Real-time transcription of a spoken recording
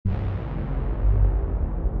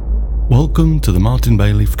Welcome to the Martin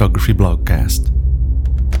Bailey Photography Blogcast.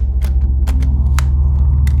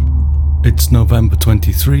 It's November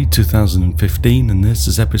 23, 2015, and this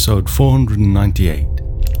is episode 498.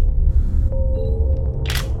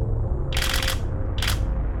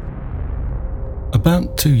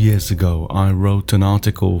 About 2 years ago, I wrote an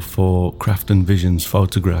article for Craft & Vision's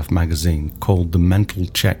photograph magazine called The Mental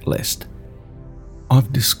Checklist.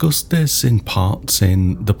 I've discussed this in parts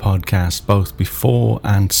in the podcast both before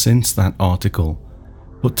and since that article,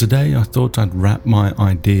 but today I thought I'd wrap my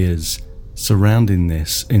ideas surrounding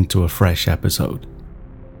this into a fresh episode.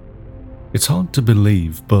 It's hard to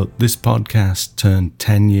believe, but this podcast turned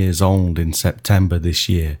 10 years old in September this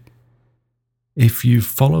year. If you've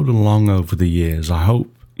followed along over the years, I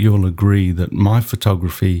hope you'll agree that my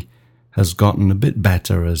photography has gotten a bit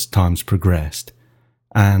better as time's progressed.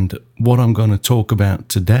 And what I'm going to talk about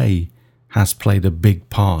today has played a big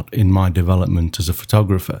part in my development as a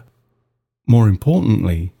photographer. More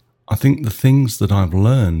importantly, I think the things that I've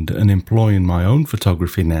learned and employ in my own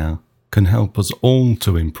photography now can help us all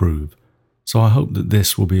to improve, so I hope that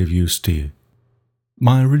this will be of use to you.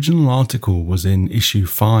 My original article was in issue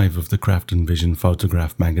 5 of the Craft & Vision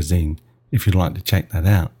Photograph magazine, if you'd like to check that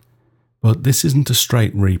out. But this isn't a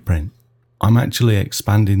straight reprint. I'm actually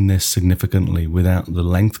expanding this significantly without the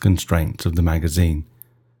length constraints of the magazine.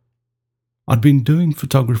 I'd been doing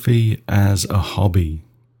photography as a hobby,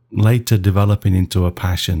 later developing into a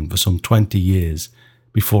passion for some 20 years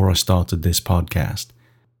before I started this podcast.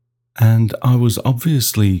 And I was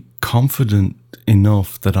obviously confident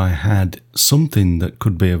enough that I had something that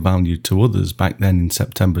could be of value to others back then in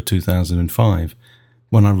September 2005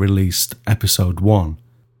 when I released episode 1.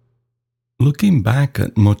 Looking back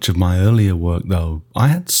at much of my earlier work though, I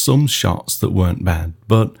had some shots that weren't bad,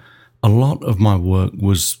 but a lot of my work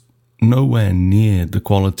was nowhere near the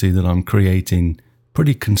quality that I'm creating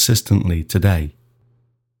pretty consistently today.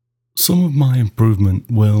 Some of my improvement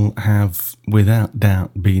will have without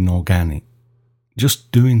doubt been organic.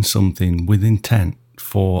 Just doing something with intent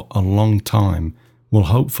for a long time will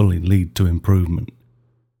hopefully lead to improvement.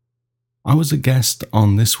 I was a guest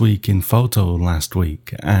on This Week in Photo last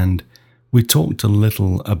week, and we talked a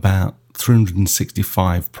little about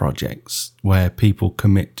 365 projects where people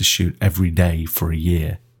commit to shoot every day for a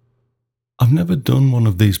year. I've never done one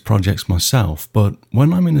of these projects myself, but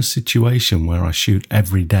when I'm in a situation where I shoot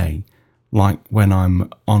every day, like when I'm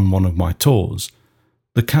on one of my tours,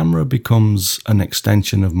 the camera becomes an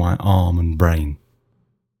extension of my arm and brain.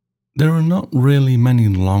 There are not really many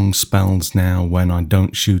long spells now when I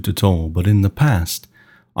don't shoot at all, but in the past,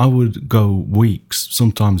 I would go weeks,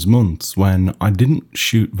 sometimes months, when I didn't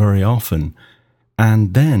shoot very often,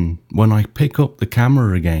 and then when I pick up the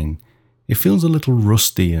camera again, it feels a little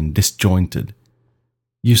rusty and disjointed.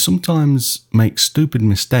 You sometimes make stupid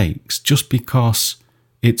mistakes just because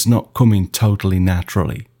it's not coming totally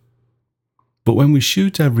naturally. But when we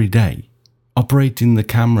shoot every day, operating the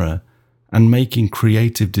camera and making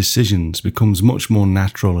creative decisions becomes much more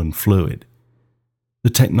natural and fluid. The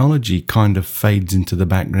technology kind of fades into the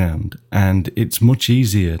background, and it's much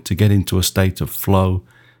easier to get into a state of flow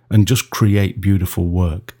and just create beautiful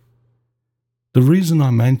work. The reason I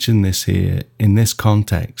mention this here in this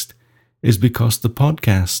context is because the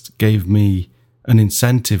podcast gave me an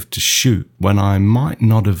incentive to shoot when I might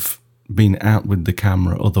not have been out with the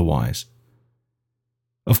camera otherwise.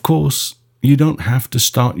 Of course, you don't have to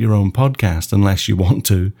start your own podcast unless you want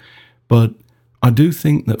to, but I do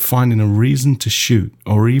think that finding a reason to shoot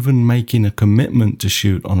or even making a commitment to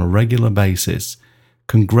shoot on a regular basis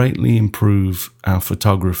can greatly improve our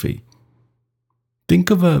photography. Think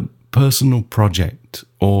of a personal project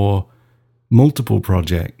or multiple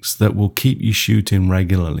projects that will keep you shooting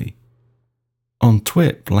regularly. On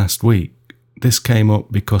TWIP last week, this came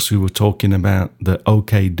up because we were talking about the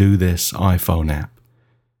OK Do This iPhone app,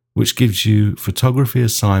 which gives you photography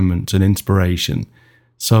assignments and inspiration.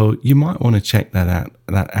 So you might want to check that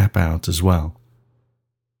app out as well.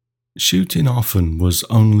 Shooting often was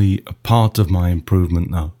only a part of my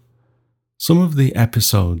improvement though. Some of the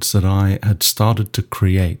episodes that I had started to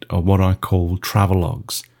create are what I call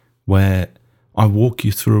travelogues, where I walk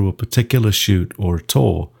you through a particular shoot or a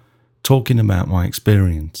tour, talking about my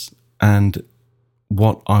experience and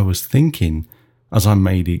what I was thinking as I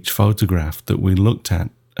made each photograph that we looked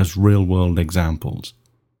at as real-world examples.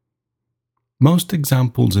 Most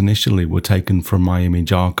examples initially were taken from my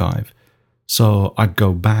image archive, so I'd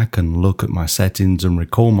go back and look at my settings and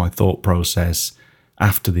recall my thought process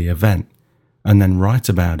after the event, and then write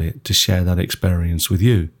about it to share that experience with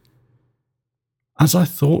you. As I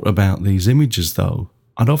thought about these images though,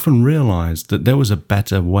 I'd often realized that there was a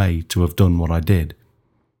better way to have done what I did.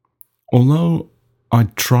 Although I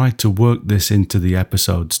tried to work this into the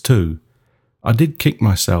episodes too, I did kick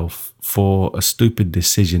myself for a stupid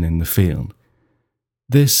decision in the field.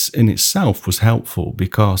 This in itself was helpful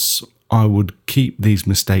because I would keep these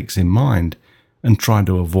mistakes in mind and try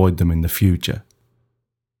to avoid them in the future.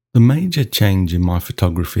 The major change in my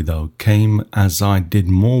photography, though, came as I did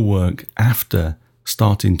more work after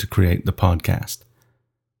starting to create the podcast.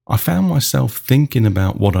 I found myself thinking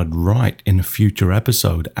about what I'd write in a future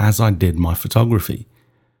episode as I did my photography.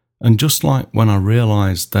 And just like when I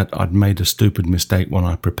realized that I'd made a stupid mistake when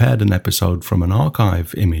I prepared an episode from an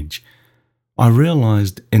archive image, I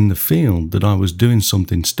realized in the field that I was doing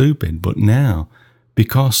something stupid, but now,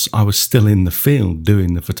 because I was still in the field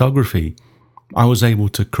doing the photography, I was able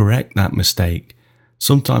to correct that mistake,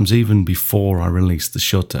 sometimes even before I released the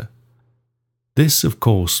shutter. This, of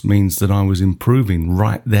course, means that I was improving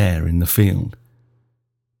right there in the field,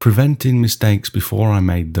 preventing mistakes before I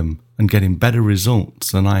made them and getting better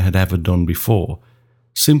results than I had ever done before,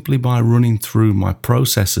 simply by running through my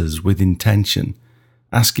processes with intention,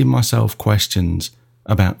 asking myself questions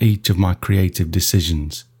about each of my creative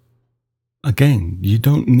decisions. Again, you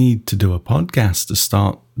don't need to do a podcast to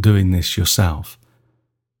start doing this yourself.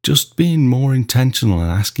 Just being more intentional and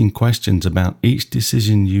asking questions about each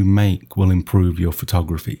decision you make will improve your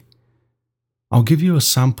photography. I'll give you a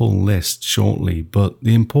sample list shortly, but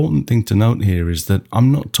the important thing to note here is that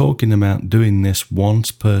I'm not talking about doing this once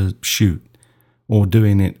per shoot or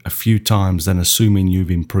doing it a few times then assuming you've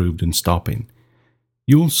improved and stopping.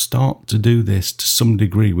 You'll start to do this to some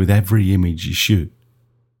degree with every image you shoot.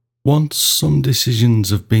 Once some decisions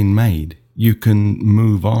have been made, you can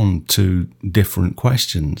move on to different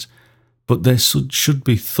questions, but there should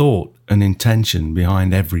be thought and intention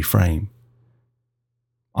behind every frame.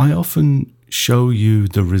 I often show you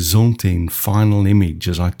the resulting final image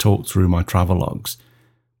as I talk through my travelogues,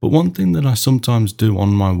 but one thing that I sometimes do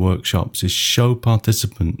on my workshops is show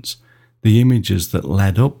participants the images that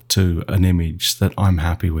led up to an image that I'm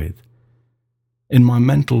happy with. In my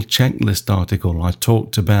mental checklist article, I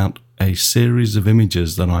talked about a series of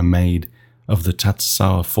images that I made of the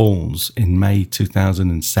Tatsusawa Falls in May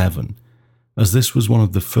 2007, as this was one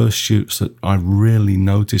of the first shoots that I really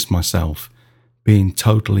noticed myself being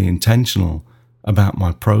totally intentional about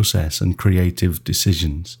my process and creative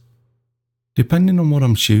decisions. Depending on what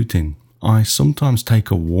I'm shooting, I sometimes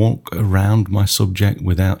take a walk around my subject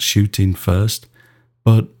without shooting first,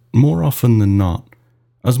 but more often than not,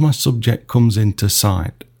 as my subject comes into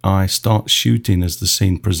sight, I start shooting as the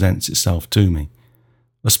scene presents itself to me,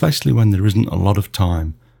 especially when there isn't a lot of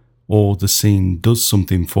time or the scene does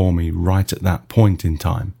something for me right at that point in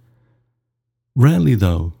time. Rarely,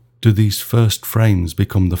 though, do these first frames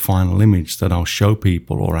become the final image that I'll show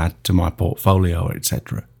people or add to my portfolio,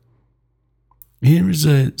 etc. Here is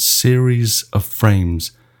a series of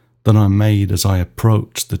frames that I made as I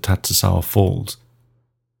approached the Tatsusawa Falls.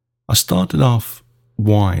 I started off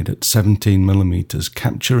wide at 17mm,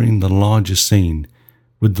 capturing the larger scene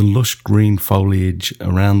with the lush green foliage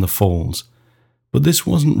around the falls, but this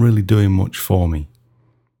wasn't really doing much for me.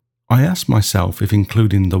 I asked myself if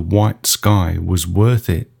including the white sky was worth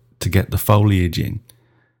it to get the foliage in,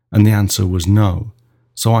 and the answer was no,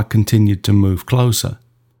 so I continued to move closer.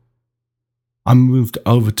 I moved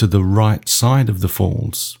over to the right side of the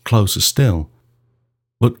falls, closer still,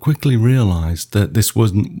 but quickly realized that this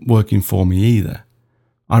wasn't working for me either.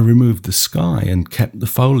 I removed the sky and kept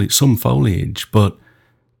the some foliage, but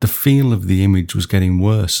the feel of the image was getting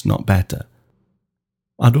worse, not better.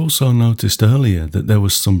 I'd also noticed earlier that there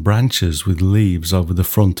was some branches with leaves over the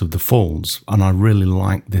front of the falls, and I really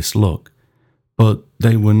liked this look, but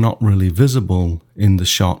they were not really visible in the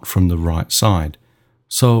shot from the right side.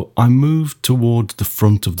 So I moved towards the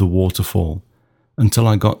front of the waterfall until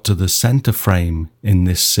I got to the center frame in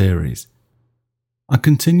this series. I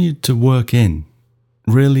continued to work in,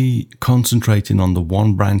 really concentrating on the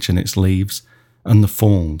one branch and its leaves and the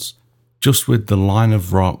falls, just with the line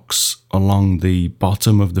of rocks along the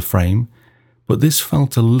bottom of the frame, but this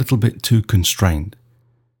felt a little bit too constrained.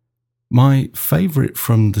 My favorite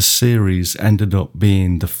from the series ended up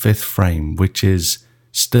being the fifth frame, which is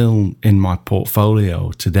still in my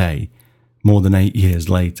portfolio today, more than 8 years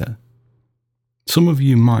later. Some of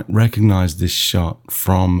you might recognize this shot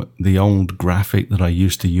from the old graphic that I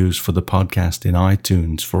used to use for the podcast in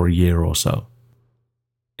iTunes for a year or so.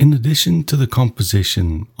 In addition to the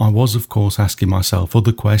composition, I was of course asking myself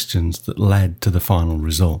other questions that led to the final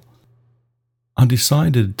result. I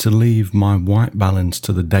decided to leave my white balance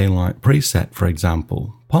to the daylight preset, for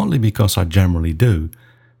example, partly because I generally do,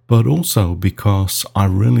 but also because I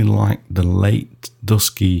really like the late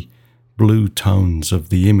dusky blue tones of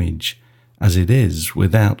the image as it is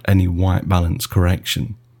without any white balance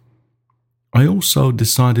correction. I also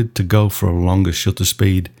decided to go for a longer shutter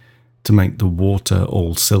speed to make the water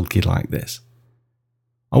all silky like this.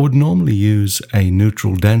 I would normally use a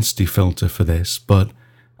neutral density filter for this, but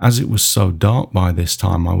as it was so dark by this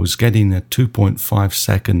time, I was getting a 2.5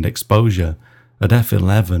 second exposure at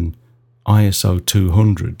f11 ISO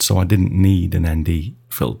 200, so I didn't need an ND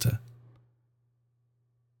filter.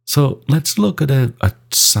 So let's look at a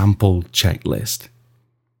sample checklist.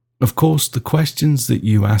 Of course, the questions that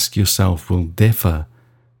you ask yourself will differ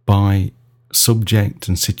by subject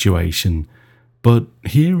and situation, but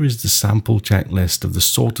here is the sample checklist of the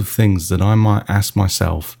sort of things that I might ask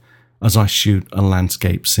myself as I shoot a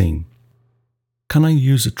landscape scene. Can I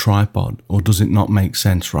use a tripod, or does it not make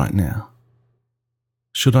sense right now?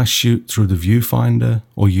 Should I shoot through the viewfinder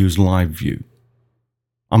or use live view?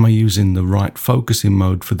 Am I using the right focusing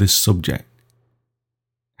mode for this subject?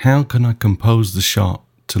 How can I compose the shot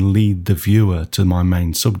to lead the viewer to my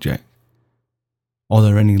main subject? Are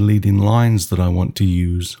there any leading lines that I want to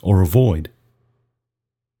use or avoid?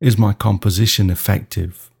 Is my composition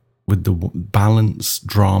effective with the balance,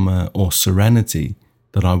 drama, or serenity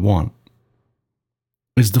that I want?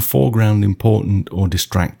 Is the foreground important or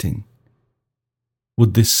distracting?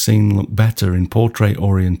 Would this scene look better in portrait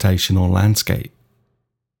orientation or landscape?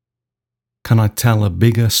 Can I tell a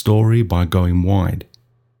bigger story by going wide?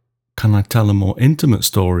 Can I tell a more intimate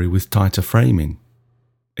story with tighter framing?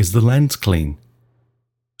 Is the lens clean?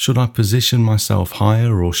 Should I position myself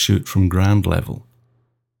higher or shoot from ground level?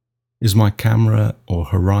 Is my camera or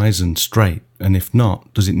horizon straight, and if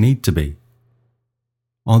not, does it need to be?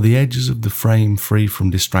 Are the edges of the frame free from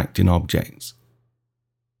distracting objects?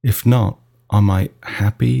 If not, am I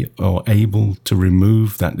happy or able to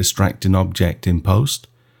remove that distracting object in post,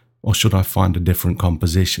 or should I find a different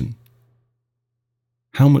composition?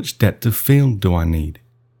 How much depth of field do I need?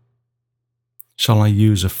 Shall I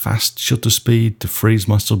use a fast shutter speed to freeze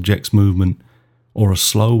my subject's movement, or a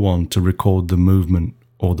slow one to record the movement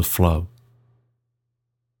or the flow?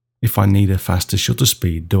 If I need a faster shutter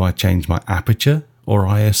speed, do I change my aperture or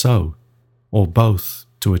ISO, or both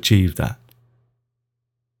to achieve that?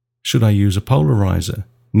 Should I use a polarizer,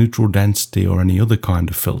 neutral density, or any other kind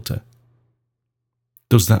of filter?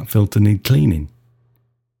 Does that filter need cleaning?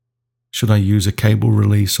 Should I use a cable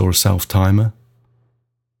release or a self-timer?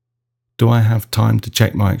 Do I have time to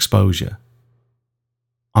check my exposure?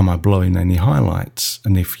 Am I blowing any highlights?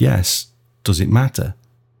 And if yes, does it matter?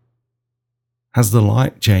 Has the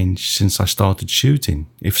light changed since I started shooting?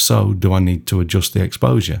 If so, do I need to adjust the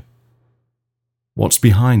exposure? What's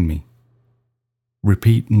behind me?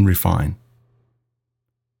 Repeat and refine.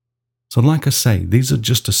 So like I say, these are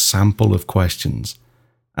just a sample of questions,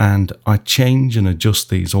 and I change and adjust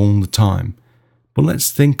these all the time. But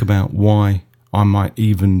let's think about why I might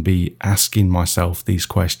even be asking myself these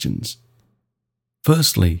questions.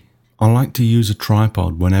 Firstly, I like to use a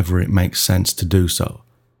tripod whenever it makes sense to do so.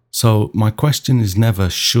 So my question is never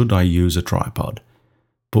should I use a tripod,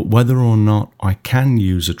 but whether or not I can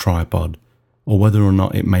use a tripod, or whether or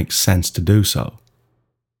not it makes sense to do so.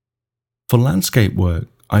 For landscape work,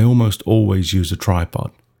 I almost always use a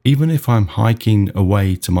tripod. Even if I'm hiking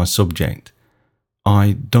away to my subject,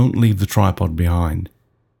 I don't leave the tripod behind.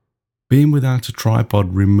 Being without a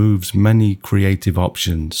tripod removes many creative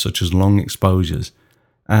options, such as long exposures,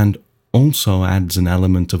 and also adds an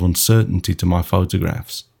element of uncertainty to my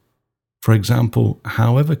photographs. For example,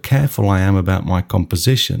 however careful I am about my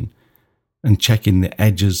composition and checking the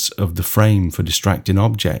edges of the frame for distracting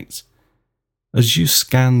objects, as you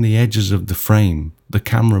scan the edges of the frame, the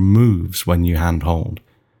camera moves when you handhold,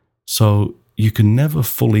 so you can never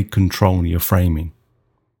fully control your framing.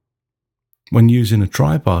 When using a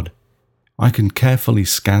tripod, I can carefully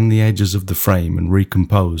scan the edges of the frame and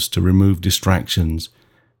recompose to remove distractions,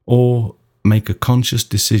 or make a conscious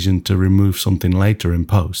decision to remove something later in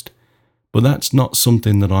post. But that's not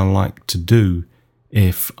something that I like to do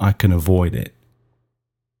if I can avoid it.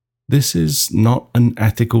 This is not an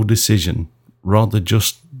ethical decision, rather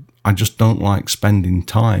I just don't like spending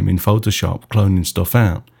time in Photoshop cloning stuff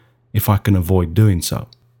out if I can avoid doing so.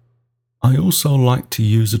 I also like to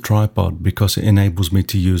use a tripod because it enables me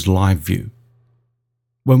to use live view.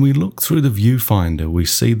 When we look through the viewfinder, we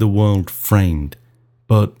see the world framed,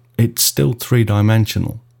 but it's still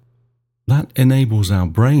three-dimensional. That enables our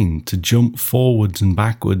brain to jump forwards and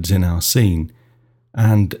backwards in our scene,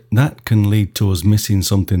 and that can lead to us missing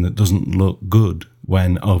something that doesn't look good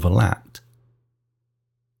when overlapped.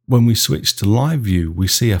 When we switch to live view, we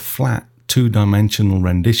see a flat, two-dimensional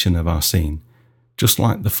rendition of our scene, just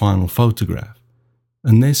like the final photograph.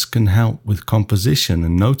 and this can help with composition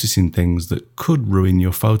and noticing things that could ruin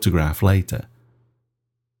your photograph later.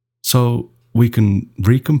 So we can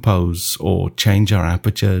recompose or change our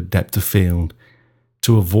aperture, depth of field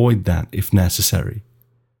to avoid that if necessary.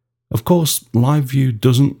 Of course, live view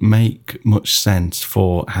doesn't make much sense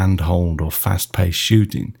for handhold or fast-paced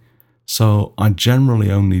shooting, so I generally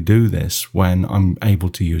only do this when I'm able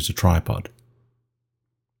to use a tripod.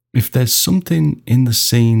 If there's something in the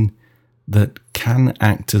scene that can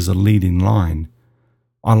act as a leading line,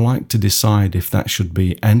 I like to decide if that should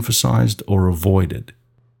be emphasized or avoided.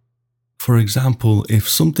 For example, if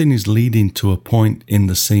something is leading to a point in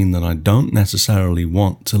the scene that I don't necessarily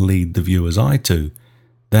want to lead the viewer's eye to,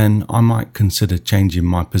 then I might consider changing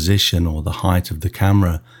my position or the height of the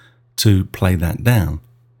camera to play that down.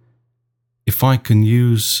 If I can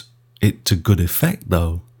use it to good effect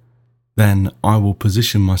though, then I will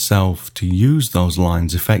position myself to use those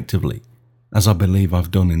lines effectively, as I believe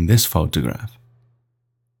I've done in this photograph.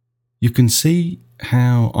 You can see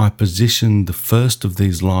how I positioned the first of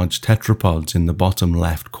these large tetrapods in the bottom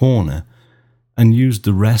left corner and used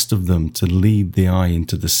the rest of them to lead the eye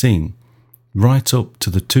into the scene, right up to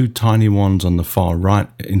the two tiny ones on the far right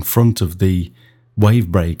in front of the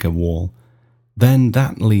wave breaker wall. Then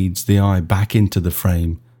that leads the eye back into the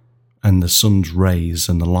frame and the sun's rays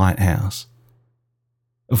and the lighthouse.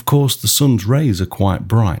 Of course, the sun's rays are quite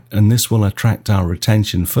bright, and this will attract our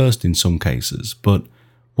attention first in some cases, but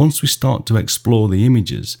once we start to explore the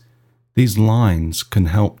images, these lines can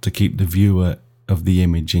help to keep the viewer of the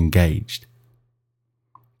image engaged.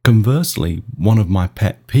 Conversely, one of my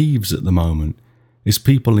pet peeves at the moment is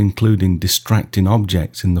people including distracting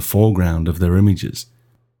objects in the foreground of their images.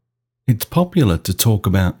 It's popular to talk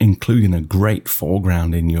about including a great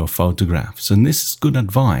foreground in your photographs, and this is good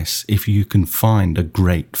advice if you can find a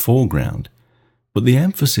great foreground. But the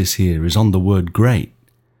emphasis here is on the word great.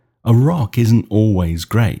 A rock isn't always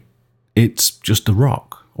great. It's just a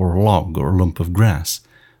rock, or a log, or a lump of grass,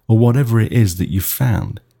 or whatever it is that you've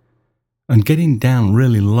found. And getting down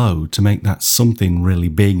really low to make that something really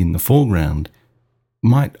big in the foreground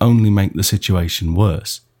might only make the situation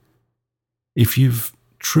worse. If you've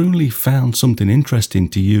truly found something interesting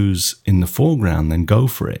to use in the foreground, then go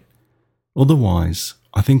for it. Otherwise,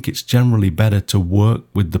 I think it's generally better to work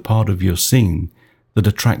with the part of your scene that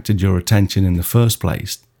attracted your attention in the first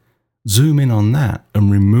place. Zoom in on that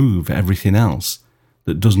and remove everything else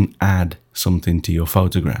that doesn't add something to your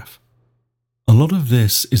photograph. A lot of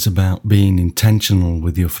this is about being intentional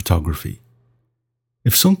with your photography.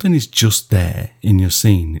 If something is just there in your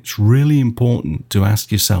scene, it's really important to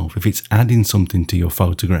ask yourself if it's adding something to your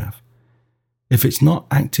photograph. If it's not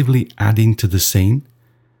actively adding to the scene,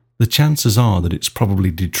 the chances are that it's probably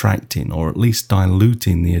detracting or at least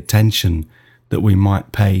diluting the attention that we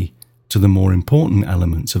might pay to the more important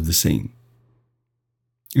elements of the scene.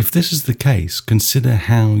 If this is the case, consider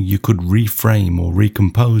how you could reframe or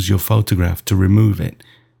recompose your photograph to remove it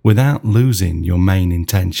without losing your main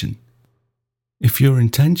intention. If your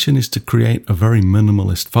intention is to create a very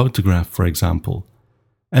minimalist photograph, for example,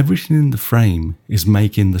 everything in the frame is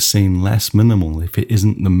making the scene less minimal if it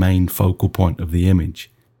isn't the main focal point of the image.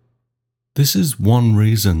 This is one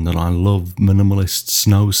reason that I love minimalist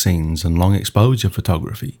snow scenes and long exposure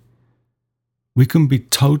photography. We can be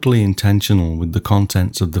totally intentional with the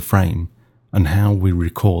contents of the frame and how we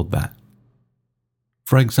record that.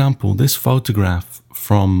 For example, this photograph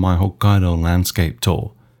from my Hokkaido landscape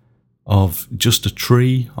tour of just a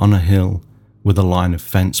tree on a hill with a line of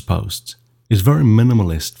fence posts is very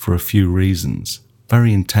minimalist for a few reasons,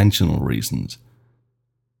 very intentional reasons.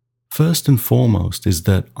 First and foremost is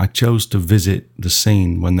that I chose to visit the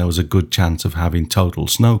scene when there was a good chance of having total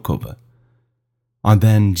snow cover. I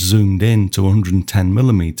then zoomed in to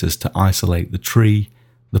 110mm to isolate the tree,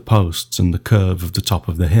 the posts, and the curve of the top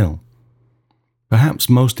of the hill. Perhaps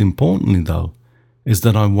most importantly though, is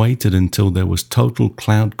that I waited until there was total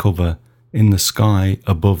cloud cover in the sky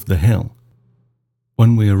above the hill.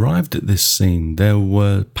 When we arrived at this scene, there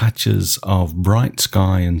were patches of bright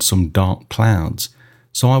sky and some dark clouds,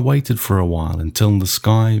 so I waited for a while until the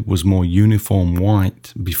sky was more uniform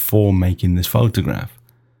white before making this photograph.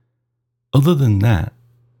 Other than that,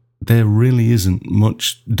 there really isn't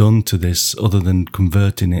much done to this other than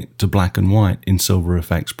converting it to black and white in Silver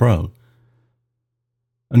Efex Pro.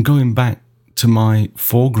 And going back to my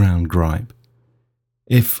foreground gripe,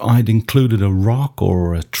 if I'd included a rock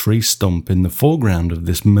or a tree stump in the foreground of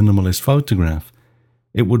this minimalist photograph,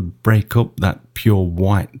 it would break up that pure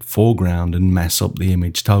white foreground and mess up the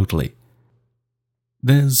image totally.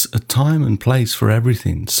 There's a time and place for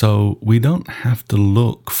everything, so we don't have to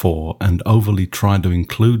look for and overly try to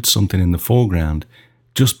include something in the foreground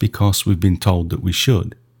just because we've been told that we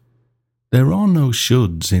should. There are no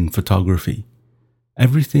shoulds in photography.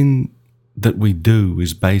 Everything that we do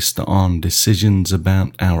is based on decisions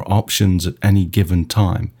about our options at any given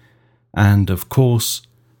time. And of course,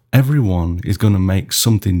 everyone is going to make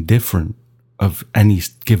something different of any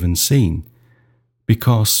given scene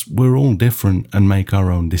because we're all different and make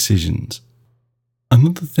our own decisions.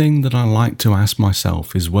 Another thing that I like to ask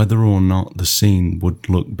myself is whether or not the scene would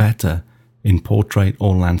look better in portrait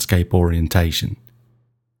or landscape orientation.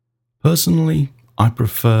 Personally, I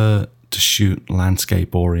prefer to shoot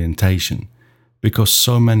landscape orientation because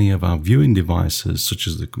so many of our viewing devices, such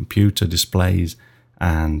as the computer displays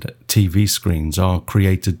and TV screens, are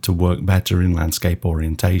created to work better in landscape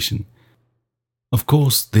orientation. Of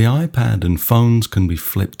course, the iPad and phones can be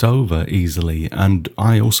flipped over easily, and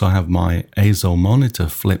I also have my ASO monitor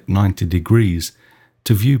flipped 90 degrees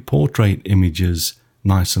to view portrait images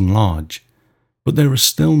nice and large, but there are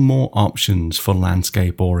still more options for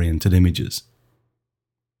landscape-oriented images.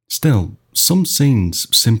 Still, some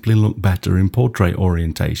scenes simply look better in portrait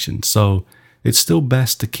orientation, so it's still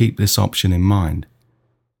best to keep this option in mind.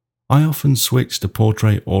 I often switch to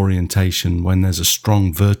portrait orientation when there's a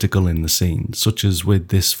strong vertical in the scene, such as with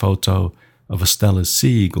this photo of a Steller's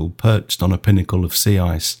sea eagle perched on a pinnacle of sea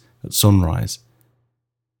ice at sunrise.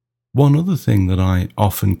 One other thing that I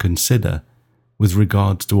often consider with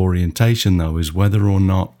regards to orientation, though, is whether or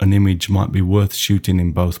not an image might be worth shooting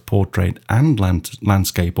in both portrait and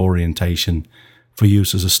landscape orientation for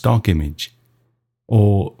use as a stock image,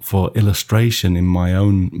 or for illustration in my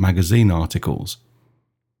own magazine articles.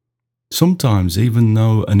 Sometimes, even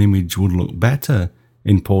though an image would look better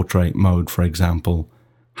in portrait mode, for example,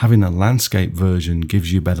 having a landscape version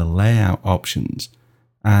gives you better layout options,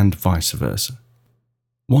 and vice versa.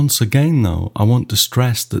 Once again, though, I want to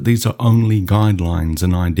stress that these are only guidelines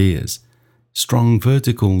and ideas. Strong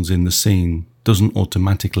verticals in the scene doesn't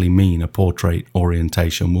automatically mean a portrait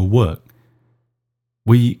orientation will work.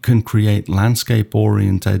 We can create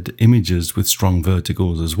landscape-oriented images with strong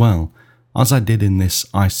verticals as well, as I did in this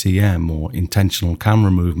ICM, or intentional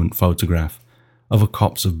camera movement photograph, of a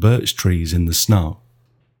copse of birch trees in the snow.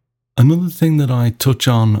 Another thing that I touch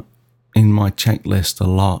on in my checklist a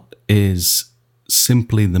lot is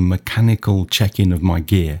simply the mechanical checking of my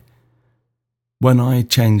gear. When I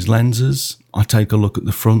change lenses, I take a look at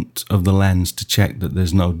the front of the lens to check that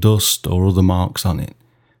there's no dust or other marks on it,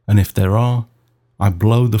 and if there are, I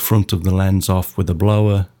blow the front of the lens off with a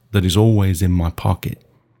blower that is always in my pocket.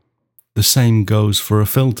 The same goes for a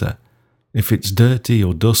filter. If it's dirty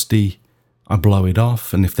or dusty, I blow it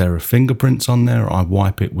off, and if there are fingerprints on there, I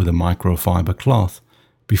wipe it with a microfiber cloth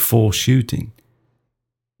before shooting.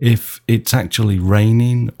 If it's actually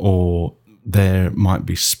raining or there might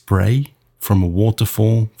be spray from a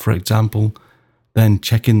waterfall, for example, then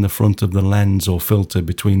checking the front of the lens or filter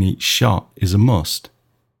between each shot is a must.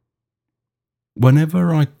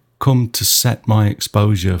 Whenever I come to set my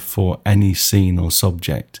exposure for any scene or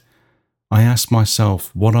subject, I ask myself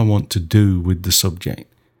what I want to do with the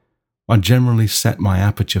subject. I generally set my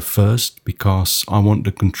aperture first because I want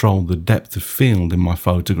to control the depth of field in my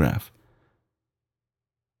photograph.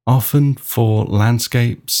 Often for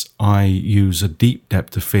landscapes, I use a deep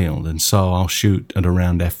depth of field, and so I'll shoot at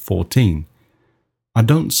around f14. I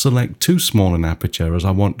don't select too small an aperture as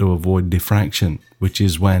I want to avoid diffraction, which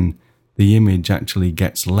is when the image actually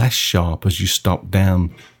gets less sharp as you stop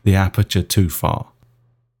down the aperture too far.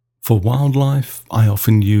 For wildlife, I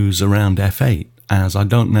often use around f8, as I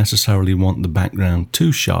don't necessarily want the background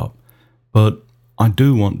too sharp, but I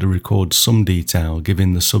do want to record some detail,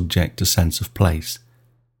 giving the subject a sense of place.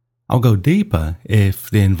 I'll go deeper if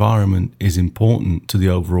the environment is important to the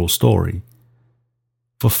overall story.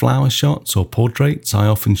 For flower shots or portraits, I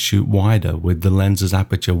often shoot wider with the lens's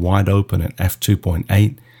aperture wide open at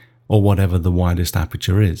f2.8 or whatever the widest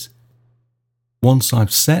aperture is. Once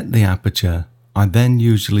I've set the aperture, I then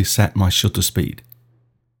usually set my shutter speed.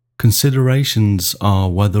 Considerations are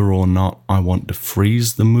whether or not I want to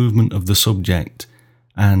freeze the movement of the subject,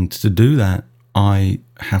 and to do that, I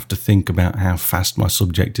have to think about how fast my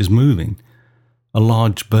subject is moving. A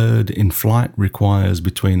large bird in flight requires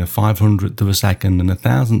between a 500th of a second and a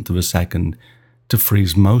 1,000th of a second to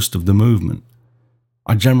freeze most of the movement.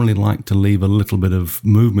 I generally like to leave a little bit of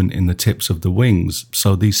movement in the tips of the wings,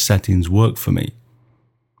 so these settings work for me.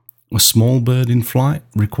 A small bird in flight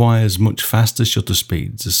requires much faster shutter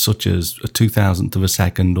speeds, such as a 2,000th of a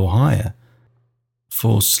second or higher.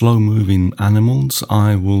 For slow-moving animals,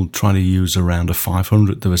 I will try to use around a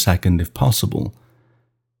 500th of a second if possible.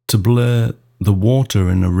 To blur the water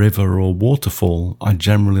in a river or waterfall, I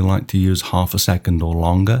generally like to use half a second or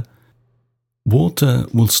longer. Water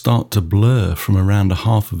will start to blur from around a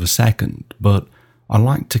half of a second, but I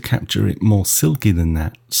like to capture it more silky than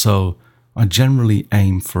that, so I generally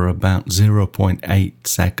aim for about 0.8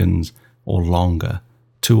 seconds or longer,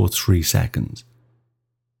 2 or 3 seconds.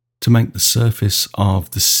 To make the surface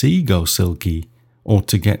of the sea go silky or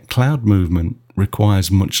to get cloud movement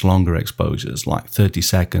requires much longer exposures, like 30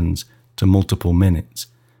 seconds to multiple minutes,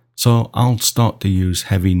 so I'll start to use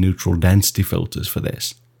heavy neutral density filters for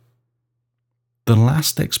this. The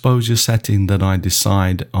last exposure setting that I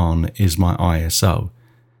decide on is my ISO.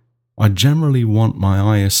 I generally want my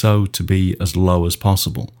ISO to be as low as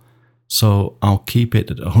possible, so I'll keep it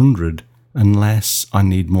at 100 unless I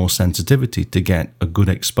need more sensitivity to get a good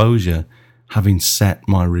exposure, having set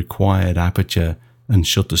my required aperture and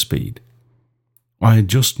shutter speed. I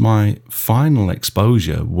adjust my final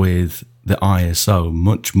exposure with the ISO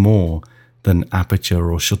much more than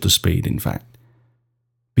aperture or shutter speed, in fact.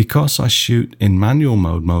 Because I shoot in manual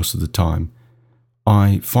mode most of the time,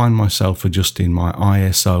 I find myself adjusting my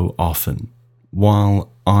ISO often,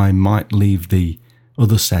 while I might leave the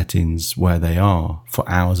other settings where they are for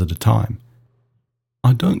hours at a time.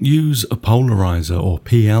 I don't use a polarizer or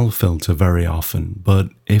PL filter very often, but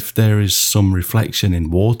if there is some reflection in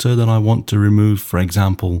water that I want to remove, for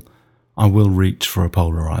example, I will reach for a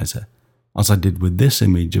polarizer, as I did with this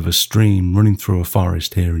image of a stream running through a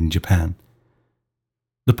forest here in Japan.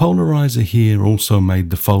 The polarizer here also made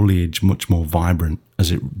the foliage much more vibrant,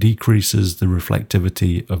 as it decreases the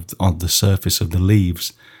reflectivity of the surface of the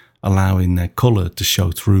leaves, allowing their colour to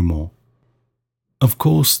show through more. Of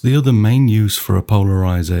course, the other main use for a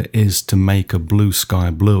polarizer is to make a blue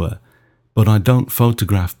sky bluer, but I don't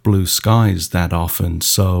photograph blue skies that often,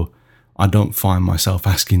 so I don't find myself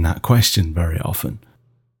asking that question very often.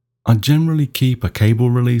 I generally keep a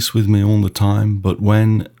cable release with me all the time, but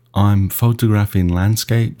when I'm photographing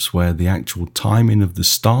landscapes where the actual timing of the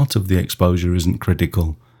start of the exposure isn't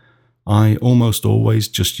critical, I almost always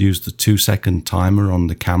just use the 2-second timer on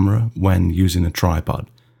the camera when using a tripod.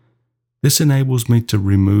 This enables me to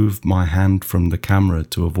remove my hand from the camera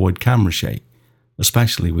to avoid camera shake,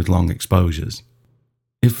 especially with long exposures.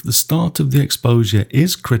 If the start of the exposure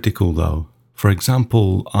is critical though, for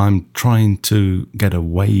example, I'm trying to get a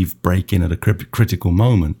wave breaking at a critical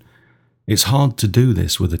moment, it's hard to do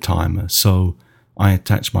this with a timer, so I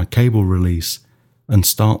attach my cable release and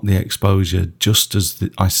start the exposure just as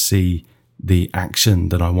I see the action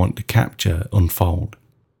that I want to capture unfold.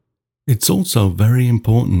 It's also very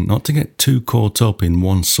important not to get too caught up in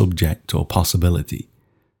one subject or possibility.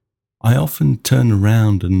 I often turn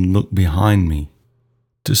around and look behind me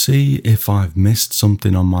to see if I've missed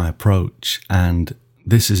something on my approach, and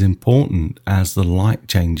this is important as the light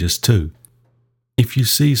changes too. If you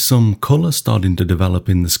see some colour starting to develop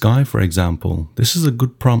in the sky, for example, this is a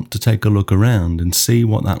good prompt to take a look around and see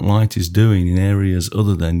what that light is doing in areas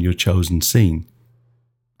other than your chosen scene.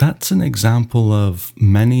 That's an example of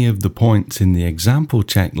many of the points in the example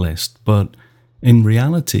checklist, but in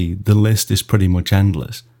reality, the list is pretty much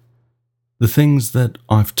endless. The things that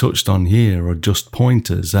I've touched on here are just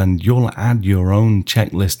pointers, and you'll add your own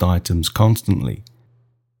checklist items constantly.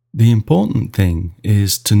 The important thing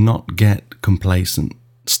is to not get complacent.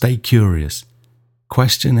 Stay curious.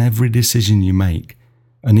 Question every decision you make,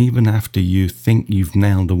 and even after you think you've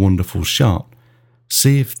nailed a wonderful shot,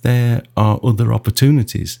 see if there are other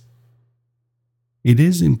opportunities. It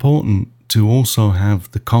is important to also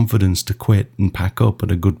have the confidence to quit and pack up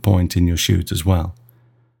at a good point in your shoot as well.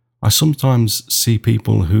 I sometimes see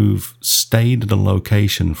people who've stayed at a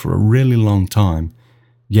location for a really long time,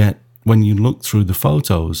 yet when you look through the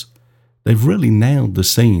photos, they've really nailed the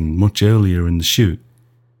scene much earlier in the shoot.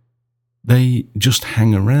 They just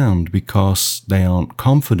hang around because they aren't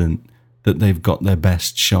confident that they've got their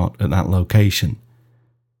best shot at that location.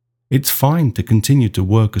 It's fine to continue to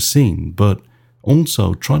work a scene, but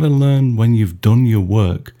also try to learn when you've done your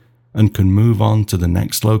work and can move on to the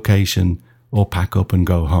next location or pack up and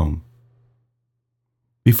go home.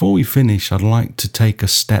 Before we finish, I'd like to take a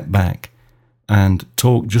step back and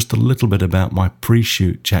talk just a little bit about my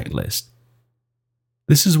pre-shoot checklist.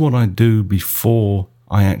 This is what I do before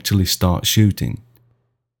I actually start shooting.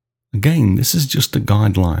 Again, this is just a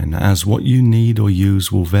guideline, as what you need or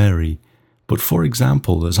use will vary. But for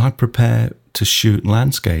example, as I prepare to shoot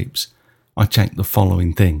landscapes, I check the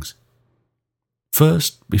following things.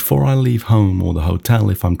 First, before I leave home or the hotel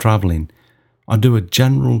if I'm traveling, I do a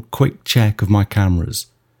general quick check of my cameras.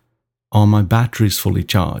 Are my batteries fully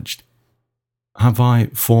charged? Have I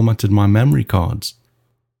formatted my memory cards?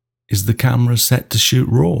 Is the camera set to shoot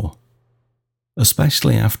RAW?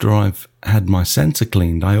 Especially after I've had my sensor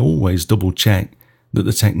cleaned, I always double check that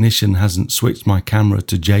the technician hasn't switched my camera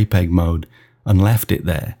to JPEG mode and left it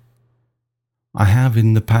there. I have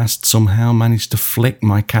in the past somehow managed to flick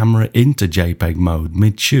my camera into JPEG mode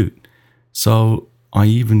mid-shoot, so I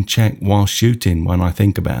even check while shooting when I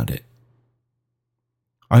think about it.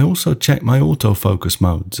 I also check my autofocus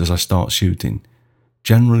modes as I start shooting.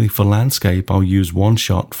 Generally for landscape I'll use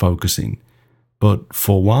one-shot focusing, but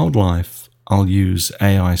for wildlife I'll use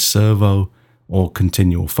AI servo or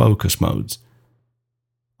continual focus modes.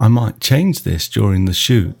 I might change this during the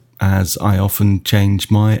shoot, as I often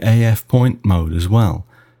change my AF point mode as well,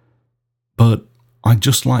 but I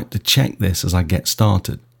just like to check this as I get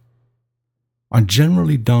started. I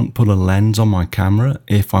generally don't put a lens on my camera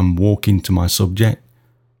if I'm walking to my subject.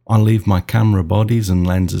 I leave my camera bodies and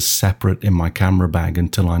lenses separate in my camera bag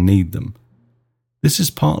until I need them. This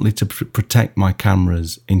is partly to protect my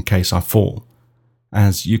cameras in case I fall,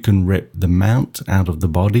 as you can rip the mount out of the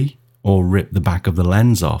body or rip the back of the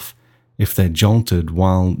lens off if they're jolted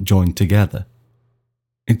while joined together.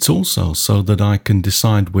 It's also so that I can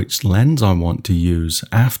decide which lens I want to use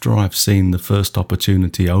after I've seen the first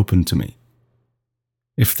opportunity open to me.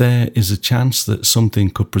 If there is a chance that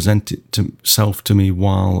something could present itself to me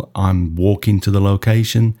while I'm walking to the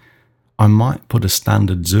location, I might put a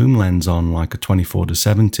standard zoom lens on like a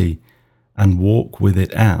 24-70 and walk with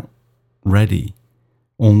it out, ready.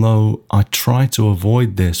 Although I try to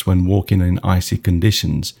avoid this when walking in icy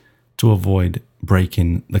conditions to avoid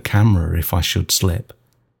breaking the camera if I should slip.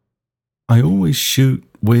 I always shoot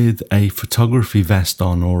with a photography vest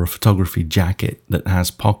on or a photography jacket that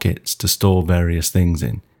has pockets to store various things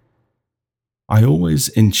in. I always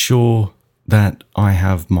ensure that I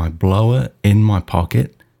have my blower in my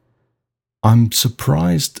pocket. I'm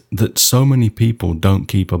surprised that so many people don't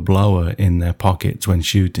keep a blower in their pockets when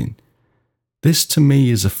shooting. This to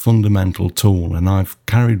me is a fundamental tool, and I've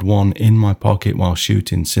carried one in my pocket while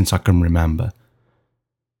shooting since I can remember.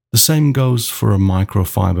 The same goes for a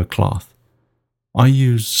microfiber cloth. I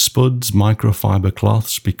use Spud's microfiber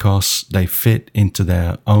cloths because they fit into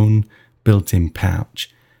their own built-in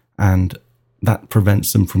pouch, and that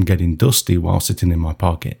prevents them from getting dusty while sitting in my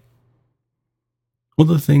pocket.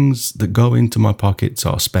 Other things that go into my pockets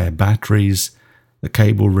are spare batteries, the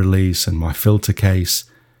cable release, and my filter case.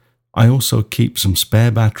 I also keep some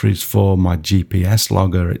spare batteries for my GPS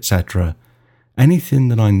logger, etc. Anything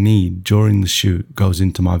that I need during the shoot goes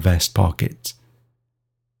into my vest pockets.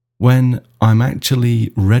 When I'm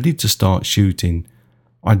actually ready to start shooting,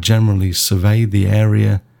 I generally survey the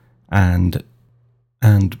area and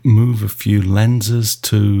move a few lenses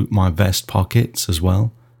to my vest pockets as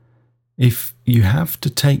well. If you have to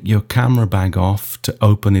take your camera bag off to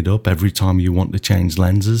open it up every time you want to change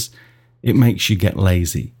lenses, it makes you get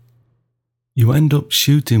lazy. You end up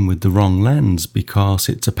shooting with the wrong lens because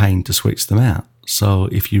it's a pain to switch them out. So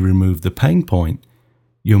if you remove the pain point,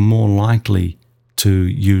 you're more likely to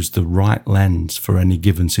use the right lens for any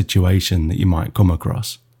given situation that you might come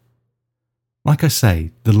across. Like I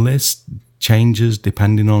say, the list changes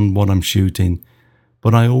depending on what I'm shooting,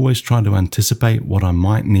 but I always try to anticipate what I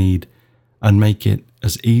might need and make it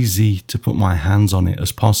as easy to put my hands on it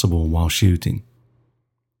as possible while shooting.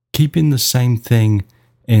 Keeping the same thing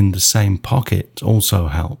in the same pocket also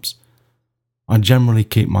helps. I generally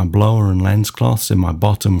keep my blower and lens cloths in my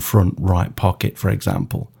bottom front right pocket, for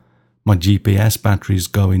example. My GPS batteries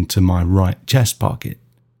go into my right chest pocket.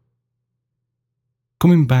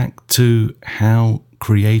 Coming back to how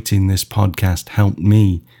creating this podcast helped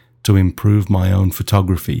me to improve my own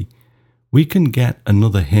photography, we can get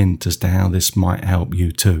another hint as to how this might help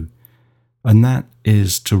you too, and that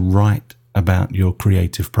is to write about your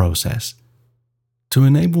creative process. To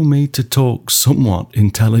enable me to talk somewhat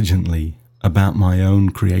intelligently about my own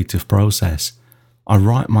creative process, I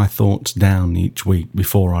write my thoughts down each week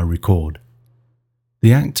before I record.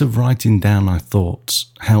 The act of writing down our thoughts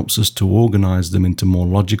helps us to organize them into more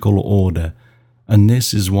logical order, and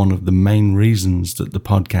this is one of the main reasons that the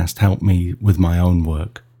podcast helped me with my own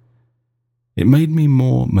work. It made me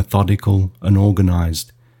more methodical and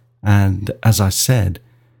organized, and as I said,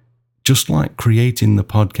 just like creating the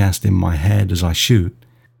podcast in my head as I shoot,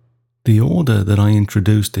 the order that I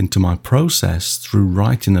introduced into my process through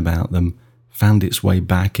writing about them found its way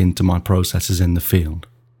back into my processes in the field.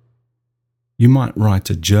 You might write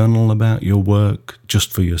a journal about your work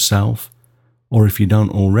just for yourself, or if you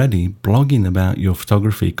don't already, blogging about your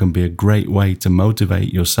photography can be a great way to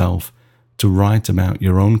motivate yourself to write about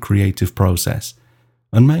your own creative process,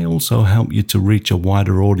 and may also help you to reach a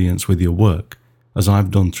wider audience with your work, as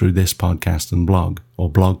I've done through this podcast and blog,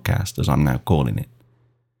 or blogcast as I'm now calling it.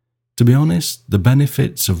 To be honest, the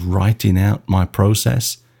benefits of writing out my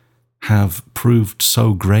process have proved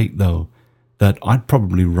so great though that I'd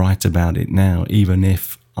probably write about it now even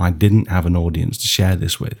if I didn't have an audience to share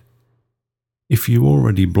this with. If you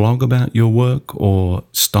already blog about your work or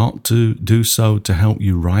start to do so to help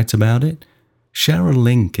you write about it, share a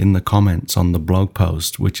link in the comments on the blog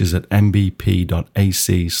post, which is at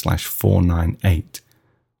mbp.ac/498.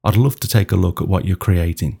 I'd love to take a look at what you're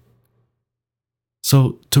creating.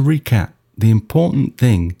 So to recap, the important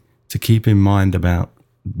thing to keep in mind about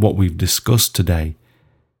what we've discussed today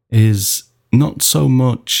is not so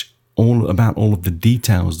much all of the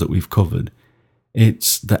details that we've covered.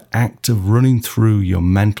 It's the act of running through your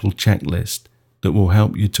mental checklist that will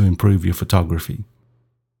help you to improve your photography.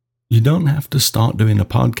 You don't have to start doing a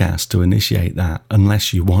podcast to initiate that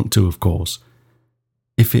unless you want to, of course.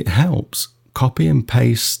 If it helps, copy and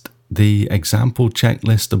paste the example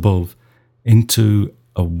checklist above into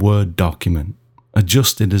a Word document,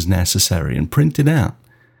 adjust it as necessary and print it out,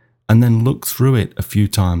 and then look through it a few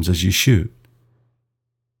times as you shoot.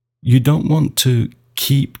 You don't want to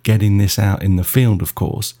keep getting this out in the field, of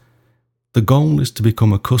course. The goal is to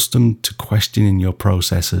become accustomed to questioning your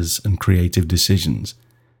processes and creative decisions.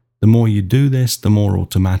 The more you do this, the more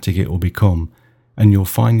automatic it will become, and you'll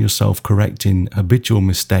find yourself correcting habitual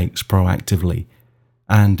mistakes proactively.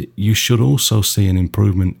 And you should also see an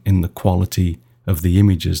improvement in the quality of the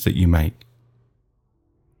images that you make.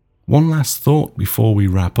 One last thought before we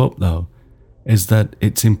wrap up, though, is that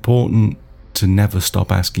it's important to never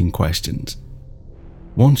stop asking questions.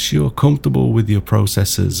 Once you're comfortable with your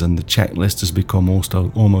processes and the checklist has become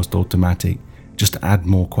almost automatic, just add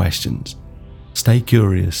more questions. Stay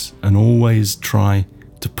curious and always try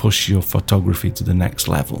to push your photography to the next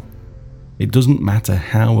level. It doesn't matter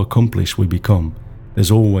how accomplished we become,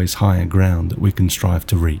 there's always higher ground that we can strive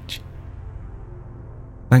to reach.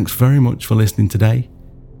 Thanks very much for listening today.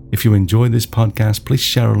 If you enjoyed this podcast, please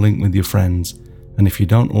share a link with your friends. And if you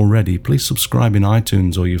don't already, please subscribe in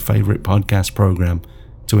iTunes or your favorite podcast program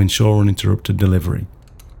to ensure uninterrupted delivery.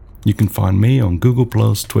 You can find me on Google+,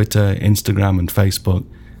 Twitter, Instagram and Facebook,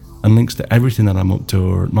 and links to everything that I'm up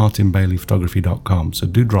to are at martinbaileyphotography.com, so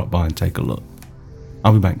do drop by and take a look.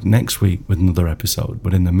 I'll be back next week with another episode,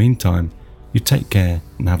 but in the meantime, you take care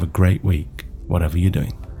and have a great week, whatever you're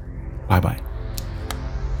doing. Bye bye.